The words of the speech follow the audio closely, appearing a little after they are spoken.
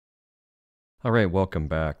All right, welcome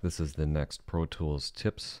back. This is the next Pro Tools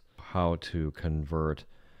tips, how to convert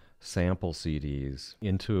sample CDs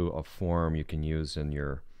into a form you can use in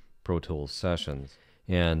your Pro Tools sessions.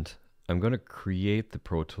 And I'm going to create the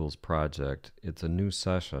Pro Tools project. It's a new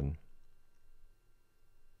session.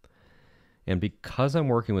 And because I'm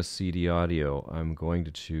working with CD audio, I'm going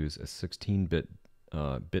to choose a 16-bit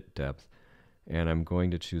bit depth, and I'm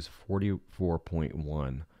going to choose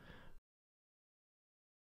 44.1.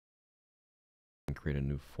 And create a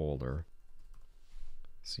new folder,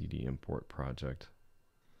 CD import project.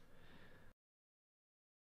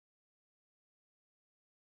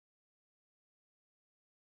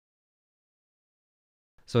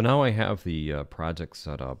 So now I have the project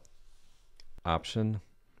set up. Option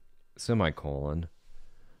semicolon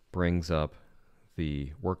brings up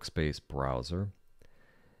the workspace browser,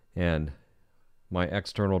 and my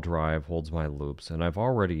external drive holds my loops, and I've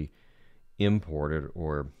already imported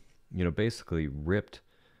or basically ripped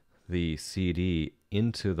the CD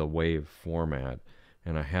into the WAV format,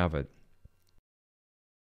 and I have it.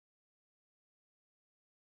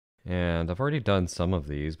 And I've already done some of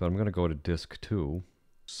these, but I'm going to go to disk 2,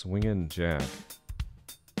 swing in jack.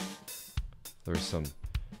 There's some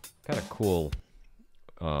kind of cool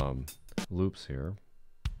loops here.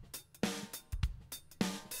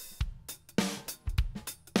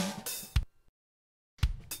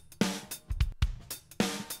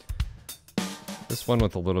 This one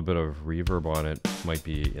with a little bit of reverb on it might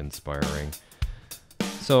be inspiring.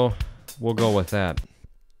 So we'll go with that.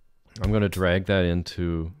 I'm going to drag that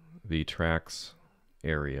into the tracks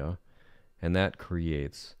area, and that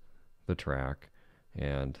creates the track.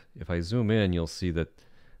 And if I zoom in, you'll see that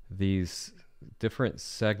these different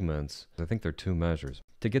segments, I think they're 2 measures.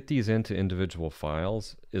 To get these into individual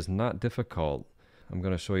files is not difficult. I'm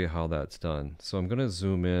going to show you how that's done. So I'm going to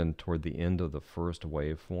zoom in toward the end of the first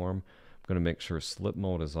waveform. I'm going to make sure slip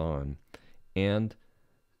mode is on, and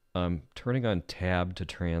I'm turning on tab to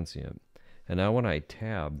transient. And now when I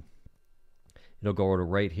tab, it'll go to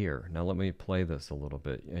right here. Now let me play this a little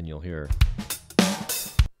bit, and you'll hear.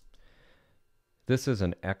 This is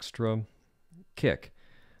an extra kick,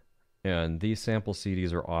 and these sample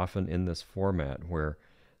CDs are often in this format where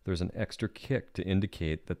there's an extra kick to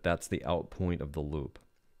indicate that that's the out point of the loop.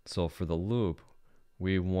 So for the loop,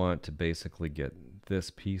 we want to basically get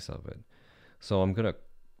this piece of it. So I'm going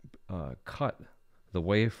to cut the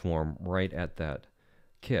waveform right at that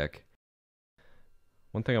kick.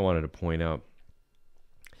 One thing I wanted to point out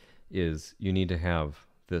is you need to have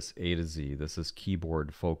this A to Z, this is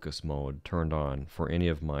keyboard focus mode, turned on for any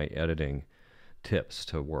of my editing tips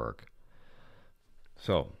to work.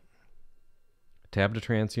 So tab to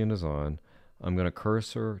transient is on. I'm going to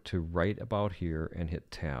cursor to right about here and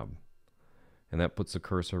hit tab. And that puts the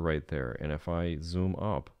cursor right there. And if I zoom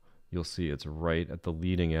up, you'll see it's right at the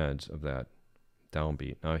leading edge of that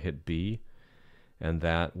downbeat. Now I hit B, and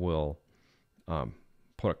that will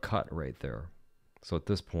put a cut right there. So at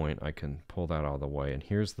this point, I can pull that out of the way. And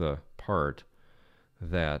here's the part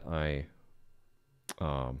that I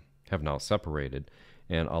have now separated,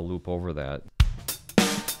 and I'll loop over that.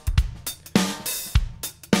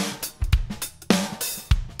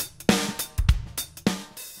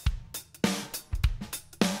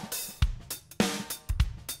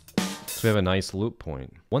 So we have a nice loop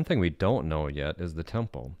point. One thing we don't know yet is the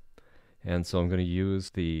tempo. And so I'm going to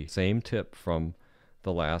use the same tip from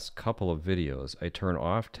the last couple of videos. I turn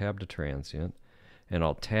off tab to transient, and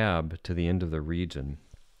I'll tab to the end of the region,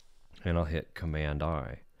 and I'll hit Command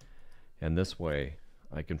I. And this way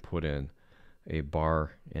I can put in a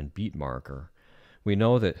bar and beat marker. We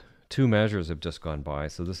know that 2 measures have just gone by,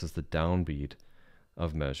 so this is the downbeat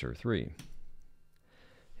of measure 3.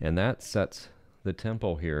 And that sets the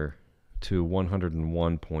tempo here to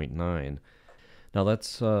 101.9. Now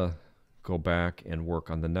let's go back and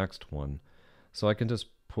work on the next one. So I can just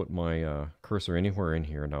put my cursor anywhere in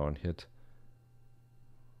here now and hit.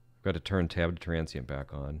 I've got to turn tab to transient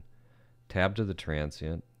back on, tab to the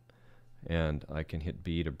transient, and I can hit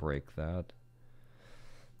B to break that.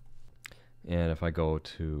 And if I go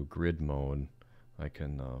to grid mode, I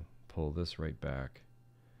can pull this right back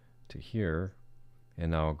to here,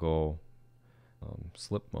 and now I'll go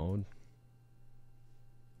slip mode,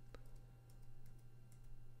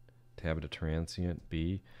 tab to transient,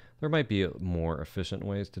 B. There might be more efficient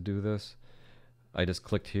ways to do this. I just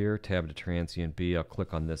clicked here, tab to transient B. I'll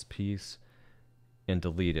click on this piece and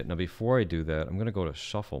delete it. Now before I do that, I'm going to go to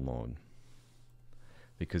shuffle mode,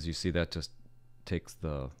 because you see that just takes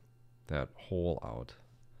that hole out.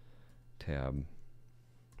 Tab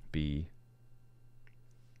B,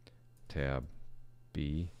 tab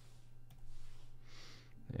B,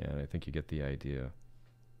 and I think you get the idea.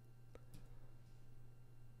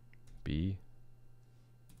 B,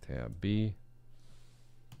 tab B.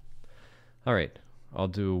 All right, I'll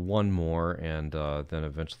do one more, and then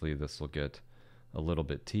eventually this will get a little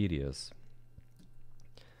bit tedious.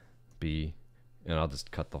 B, and I'll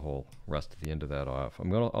just cut the whole rest of the end of that off.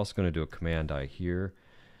 I'm also going to do a Command I here,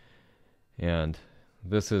 and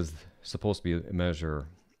this is supposed to be measure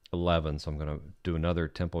 11, so I'm going to do another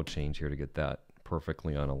tempo change here to get that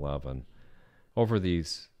perfectly on 11. Over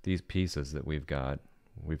these pieces that we've got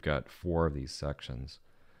 4 of these sections.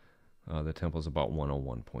 The tempo is about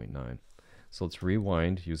 101.9. So let's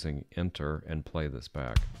rewind using Enter and play this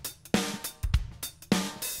back.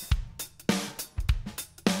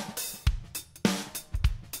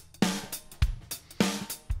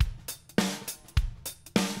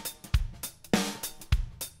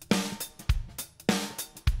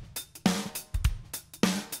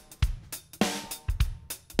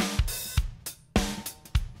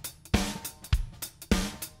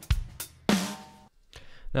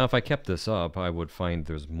 Now if I kept this up, I would find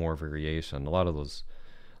there's more variation. A lot of those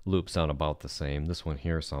loops sound about the same. This one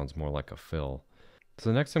here sounds more like a fill. So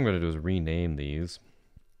the next thing I'm going to do is rename these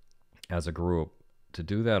as a group. To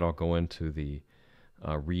do that, I'll go into the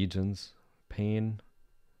regions pane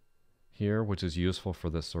here, which is useful for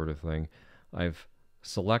this sort of thing. I've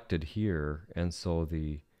selected here, and so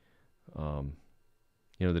the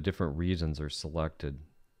the different regions are selected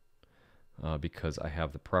because I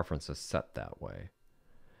have the preferences set that way.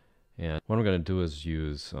 And what I'm going to do is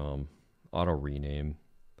use auto rename,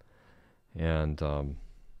 and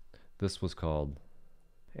this was called,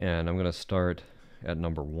 and I'm going to start at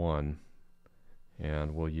number 1,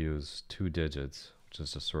 and we'll use 2 digits, which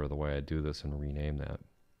is just sort of the way I do this, and rename that.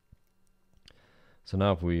 So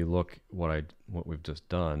now if we look what we've just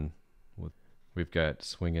done, we've got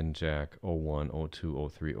swinging jack 01, 02,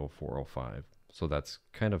 03, 04, 05. So that's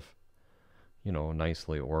kind of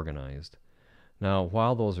nicely organized. Now,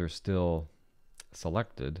 while those are still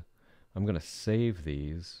selected, I'm going to save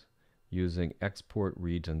these using export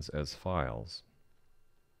regions as files.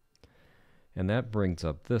 And that brings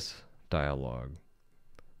up this dialog.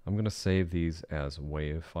 I'm going to save these as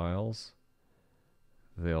wave files.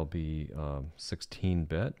 They'll be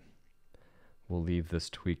 16-bit. We'll leave this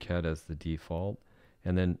tweak head as the default.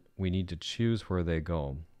 And then we need to choose where they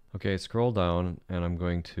go. Okay, scroll down, and I'm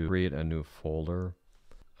going to create a new folder.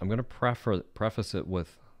 I'm going to preface it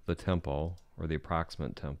with the tempo, or the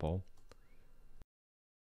approximate tempo.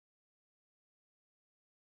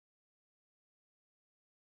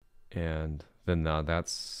 And then now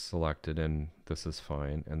that's selected, and this is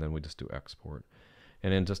fine. And then we just do export.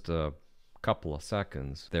 And in just a couple of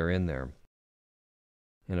seconds, they're in there.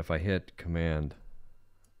 And if I hit Command,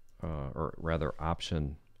 or rather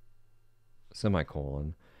Option,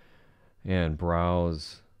 semicolon, and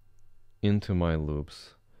browse into my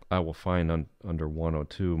loops, I will find under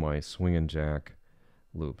 102 my swing and jack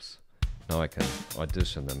loops. Now I can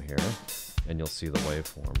audition them here, and you'll see the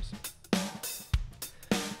waveforms.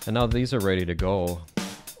 And now these are ready to go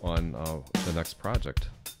on the next project.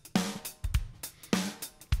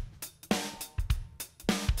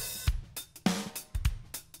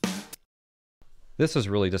 This is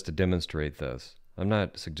really just to demonstrate this. I'm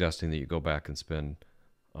not suggesting that you go back and spend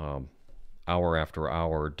hour after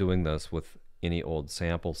hour doing this with any old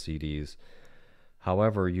sample CDs.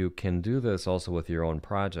 However, you can do this also with your own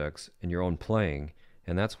projects and your own playing,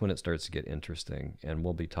 and that's when it starts to get interesting, and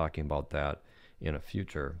we'll be talking about that in a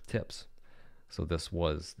future tips. So this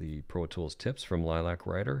was the Pro Tools tips from Lilac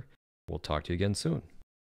Writer. We'll talk to you again soon.